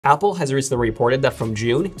Apple has recently reported that from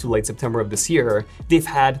June to late September of this year, they've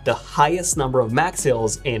had the highest number of Mac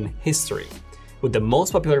sales in history, with the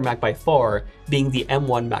most popular Mac by far being the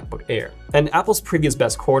M1 MacBook Air. And Apple's previous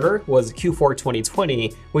best quarter was Q4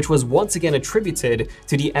 2020, which was once again attributed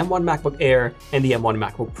to the M1 MacBook Air and the M1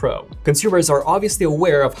 MacBook Pro. Consumers are obviously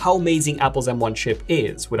aware of how amazing Apple's M1 chip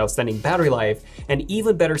is, with outstanding battery life and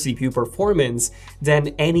even better CPU performance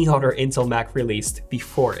than any other Intel Mac released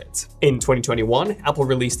before it. In 2021, Apple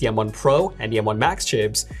released the M1 Pro and the M1 Max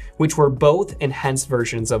chips, which were both enhanced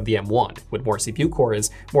versions of the M1, with more CPU cores,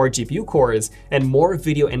 more GPU cores, and more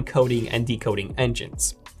video encoding and decoding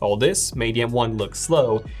engines. All this made the M1 look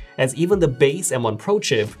slow, as even the base M1 Pro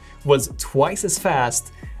chip was twice as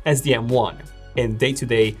fast as the M1 in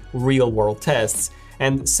day-to-day real-world tests,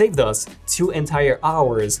 and saved us 2 entire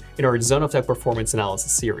hours in our Zone of Tech Performance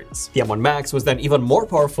Analysis series. The M1 Max was then even more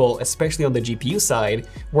powerful, especially on the GPU side,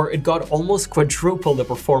 where it got almost quadruple the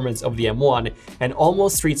performance of the M1 and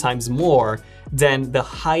almost 3 times more than the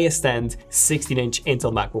highest-end 16-inch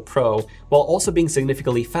Intel MacBook Pro, while also being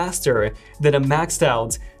significantly faster than a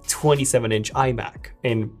maxed-out 27-inch iMac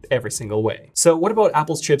in every single way. So what about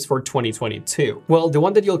Apple's chips for 2022? Well, the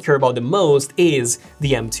one that you'll care about the most is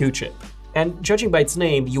the M2 chip. And judging by its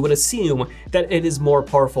name, you would assume that it is more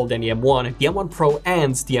powerful than the M1 Pro,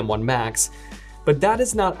 and the M1 Max. But that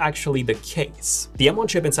is not actually the case. The M1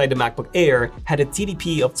 chip inside the MacBook Air had a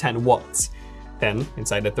TDP of 10 watts. Then,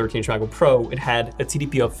 inside the 13-inch MacBook Pro, it had a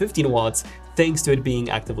TDP of 15 watts thanks to it being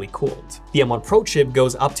actively cooled. The M1 Pro chip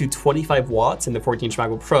goes up to 25 watts in the 14-inch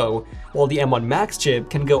MacBook Pro, while the M1 Max chip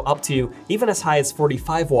can go up to even as high as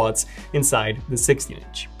 45 watts inside the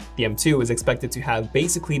 16-inch. The M2 is expected to have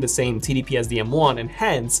basically the same TDP as the M1 and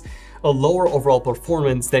hence a lower overall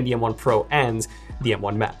performance than the M1 Pro and the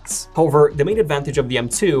M1 Max. However, the main advantage of the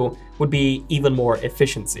M2 would be even more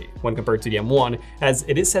efficiency when compared to the M1, as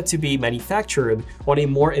it is said to be manufactured on a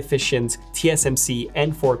more efficient TSMC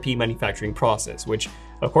N4P manufacturing process, which,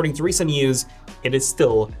 according to recent news, it is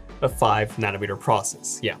still a 5nm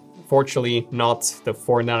process. Yeah, fortunately not the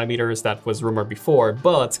 4nm that was rumored before,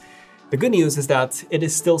 but the good news is that it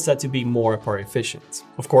is still said to be more power efficient.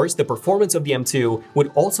 Of course, the performance of the M2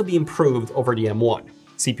 would also be improved over the M1.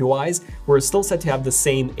 CPU-wise, we're still set to have the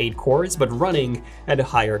same 8 cores, but running at a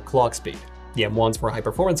higher clock speed. The M1's for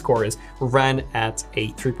high-performance cores ran at a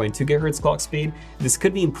 3.2 GHz clock speed. This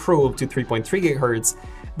could be improved to 3.3 GHz,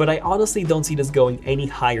 but I honestly don't see this going any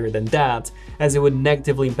higher than that, as it would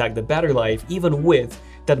negatively impact the battery life even with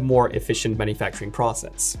that more efficient manufacturing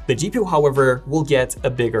process. The GPU, however, will get a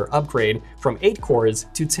bigger upgrade from 8 cores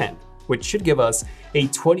to 10, which should give us a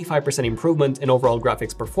 25% improvement in overall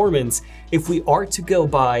graphics performance if we are to go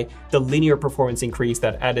by the linear performance increase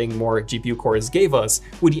that adding more GPU cores gave us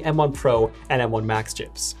with the M1 Pro and M1 Max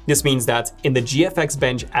chips. This means that in the GFX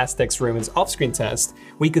Bench Aztecs Ruins off-screen test,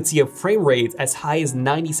 we could see a frame rate as high as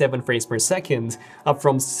 97 frames per second, up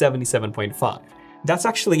from 77.5. That's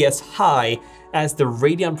actually as high as the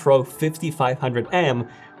Radeon Pro 5500M,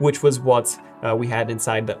 which was what we had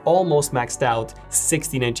inside the almost maxed out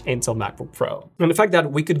 16-inch Intel MacBook Pro. And the fact that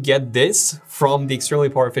we could get this from the extremely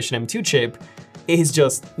power efficient M2 chip is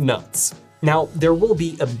just nuts. Now, there will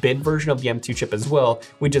be a bin version of the M2 chip as well,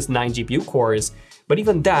 with just 9 GPU cores, but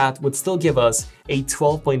even that would still give us a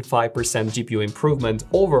 12.5% GPU improvement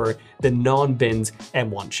over the non-binned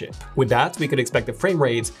M1 chip. With that, we could expect a frame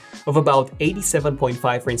rate of about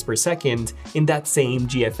 87.5 frames per second in that same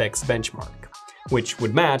GFX benchmark, which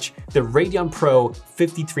would match the Radeon Pro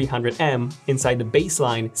 5300M inside the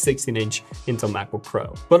baseline 16-inch Intel MacBook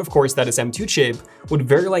Pro. But of course, that M2 chip would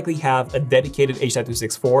very likely have a dedicated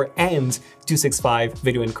H.264 and 265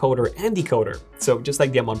 video encoder and decoder. So just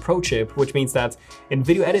like the M1 Pro chip, which means that in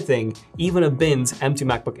video editing, even a binned M2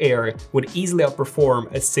 MacBook Air would easily outperform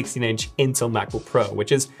a 16-inch Intel MacBook Pro,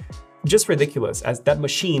 which is just ridiculous, as that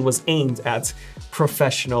machine was aimed at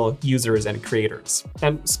professional users and creators.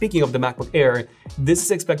 And speaking of the MacBook Air, this is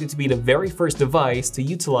expected to be the very first device to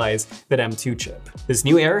utilize that M2 chip. This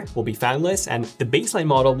new Air will be fanless, and the baseline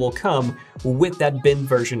model will come with that bin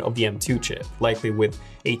version of the M2 chip, likely with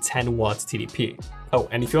a 10 watts TDP. Oh,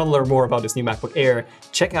 and if you want to learn more about this new MacBook Air,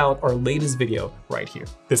 check out our latest video right here.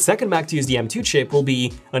 The second Mac to use the M2 chip will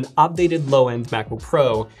be an updated low-end MacBook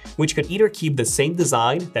Pro, which could either keep the same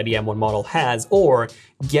design that the M1 model has or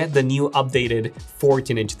get the new updated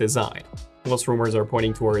 14-inch design. Most rumors are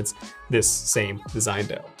pointing towards this same design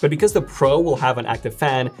though. But because the Pro will have an active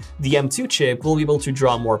fan, the M2 chip will be able to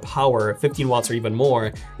draw more power, 15 watts or even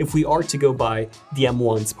more, if we are to go by the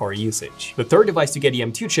M1's power usage. The third device to get the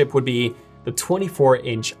M2 chip would be the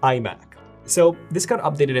 24-inch iMac. So this got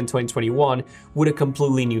updated in 2021 with a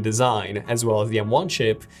completely new design, as well as the M1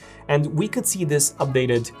 chip, and we could see this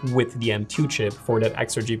updated with the M2 chip for that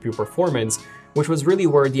extra GPU performance, which was really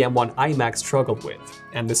where the M1 iMac struggled with,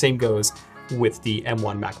 and the same goes with the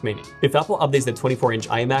M1 Mac Mini. If Apple updates the 24-inch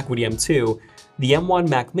iMac with the M2, the M1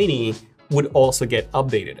 Mac Mini would also get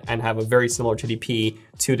updated and have a very similar TDP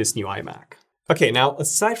to this new iMac. Okay, now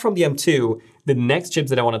aside from the M2, the next chips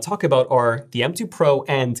that I want to talk about are the M2 Pro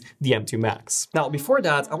and the M2 Max. Now, before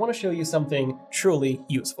that, I want to show you something truly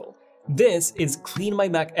useful. This is Clean My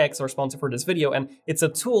Mac X, our sponsor for this video, and it's a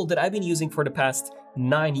tool that I've been using for the past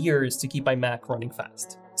 9 years to keep my Mac running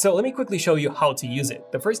fast. So let me quickly show you how to use it.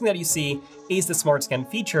 The first thing that you see is the Smart Scan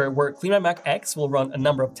feature, where Clean My Mac X will run a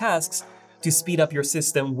number of tasks to speed up your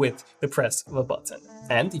system with the press of a button.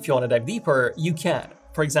 And if you want to dive deeper, you can.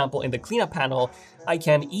 For example, in the cleanup panel, I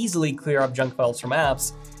can easily clear up junk files from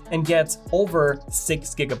apps and get over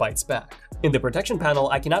 6 GB back. In the protection panel,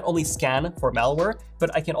 I can not only scan for malware,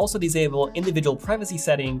 but I can also disable individual privacy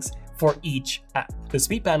settings for each app. The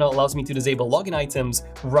speed panel allows me to disable login items,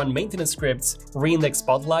 run maintenance scripts, reindex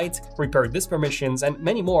Spotlight, repair disk permissions, and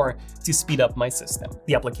many more to speed up my system.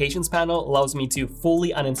 The applications panel allows me to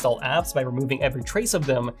fully uninstall apps by removing every trace of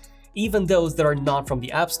them, even those that are not from the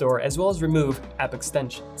App Store, as well as remove app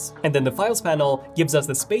extensions. And then the Files panel gives us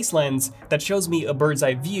the Space Lens that shows me a bird's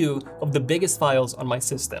eye view of the biggest files on my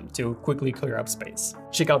system to quickly clear up space.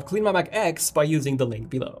 Check out Clean My Mac X by using the link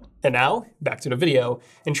below. And now, back to the video.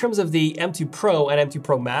 In terms of the M2 Pro and M2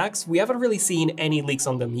 Pro Max, we haven't really seen any leaks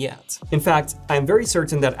on them yet. In fact, I'm very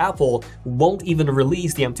certain that Apple won't even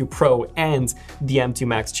release the M2 Pro and the M2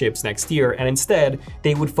 Max chips next year, and instead,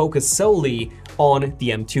 they would focus solely on the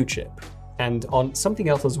M2 chip, and on something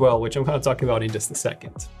else as well, which I'm going to talk about in just a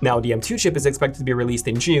second. Now, the M2 chip is expected to be released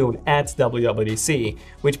in June at WWDC,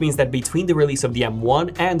 which means that between the release of the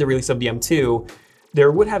M1 and the release of the M2,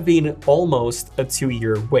 there would have been almost a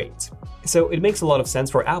 2-year wait. So it makes a lot of sense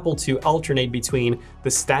for Apple to alternate between the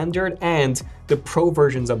standard and the Pro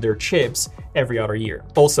versions of their chips every other year.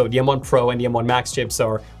 Also, the M1 Pro and the M1 Max chips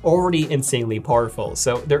are already insanely powerful,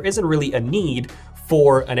 so there isn't really a need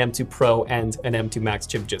for an M2 Pro and an M2 Max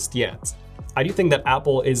chip just yet. I do think that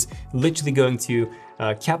Apple is literally going to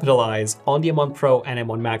capitalize on the M1 Pro and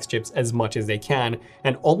M1 Max chips as much as they can,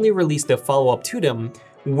 and only release the follow-up to them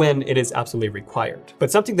when it is absolutely required.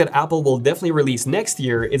 But something that Apple will definitely release next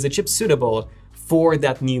year is a chip suitable for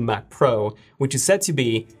that new Mac Pro, which is said to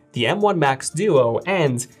be the M1 Max Duo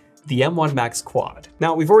and the M1 Max Quad.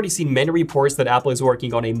 Now, we've already seen many reports that Apple is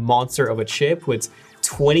working on a monster of a chip with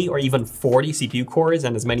 20 or even 40 CPU cores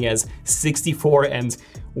and as many as 64 and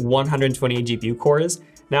 128 GPU cores.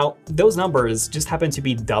 Now, those numbers just happen to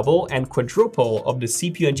be double and quadruple of the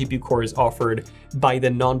CPU and GPU cores offered by the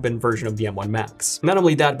non-bin version of the M1 Max. Not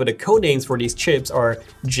only that, but the codenames for these chips are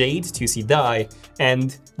Jade 2C Die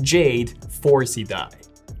and Jade 4C Die.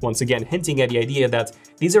 Once again, hinting at the idea that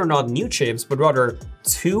these are not new chips, but rather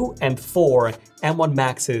 2 and 4 M1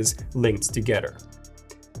 Maxes linked together.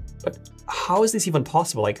 But how is this even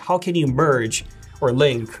possible? Like, how can you merge or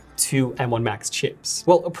link two M1 Max chips?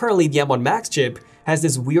 Well, apparently the M1 Max chip has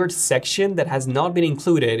this weird section that has not been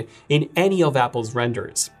included in any of Apple's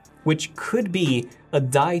renders, which could be a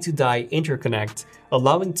die-to-die interconnect,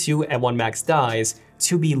 allowing two M1 Max dies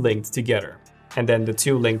to be linked together. And then the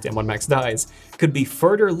two linked M1 Max dies could be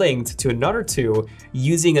further linked to another two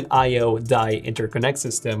using an I/O die interconnect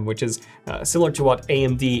system, which is similar to what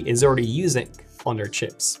AMD is already using on their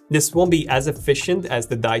chips. This won't be as efficient as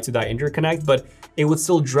the die-to-die interconnect, but it would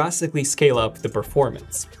still drastically scale up the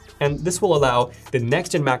performance. And this will allow the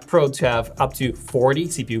next-gen Mac Pro to have up to 40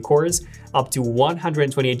 CPU cores, up to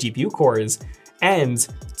 128 GPU cores, and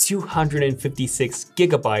 256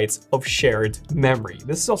 gigabytes of shared memory.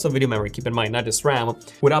 This is also video memory, keep in mind, not just RAM,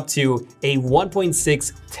 with up to a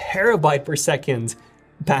 1.6 terabyte per second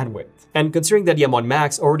bandwidth. And considering that the M1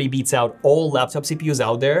 Max already beats out all laptop CPUs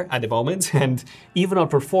out there at the moment, and even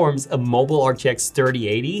outperforms a mobile RTX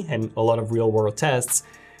 3080 and a lot of real-world tests,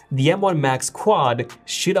 the M1 Max Quad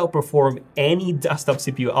should outperform any desktop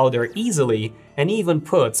CPU out there easily, and even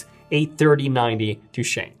put a 3090 to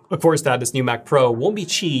shame. Of course, that this new Mac Pro won't be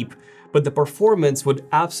cheap, but the performance would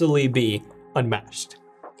absolutely be unmatched.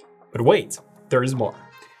 But wait, there is more.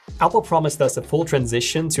 Apple promised us a full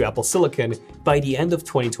transition to Apple Silicon by the end of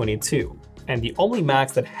 2022, and the only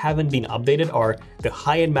Macs that haven't been updated are the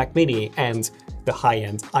high-end Mac Mini and the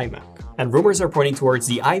high-end iMac. And rumors are pointing towards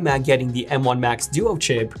the iMac getting the M1 Max Duo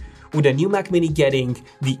chip, with the new Mac Mini getting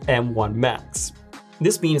the M1 Max.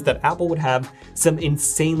 This means that Apple would have some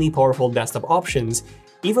insanely powerful desktop options,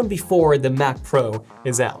 even before the Mac Pro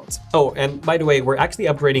is out. Oh, and by the way, we're actually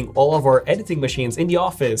upgrading all of our editing machines in the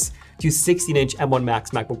office to 16-inch M1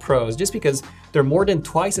 Max MacBook Pros just because they're more than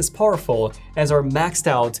twice as powerful as our maxed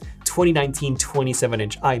out 2019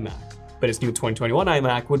 27-inch iMac. But its new 2021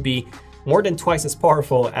 iMac would be more than twice as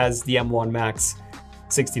powerful as the M1 Max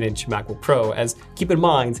 16-inch MacBook Pro, as keep in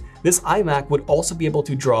mind, this iMac would also be able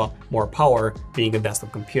to draw more power being a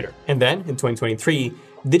desktop computer. And then in 2023,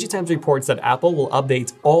 Digitimes reports that Apple will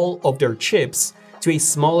update all of their chips to a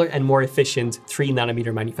smaller and more efficient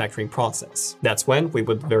 3nm manufacturing process. That's when we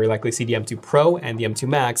would very likely see the M2 Pro and the M2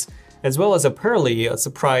 Max, as well as apparently a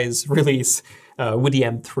surprise release with the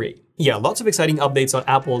M3. Yeah, lots of exciting updates on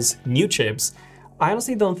Apple's new chips. I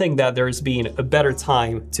honestly don't think that there's been a better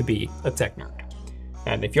time to be a tech nerd.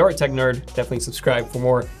 And if you're a tech nerd, definitely subscribe for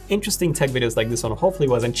more interesting tech videos like this one hopefully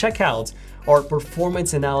was, and check out our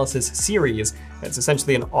performance analysis series. It's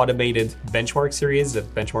essentially an automated benchmark series, a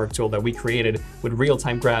benchmark tool that we created with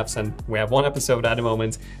real-time graphs, and we have one episode at the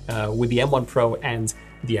moment with the M1 Pro and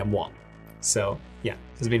the M1. So yeah,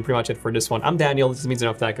 this has been pretty much it for this one. I'm Daniel, this is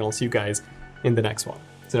Enough Tech, and I'll see you guys in the next one.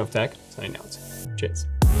 It's Enough Tech, signing out. Cheers.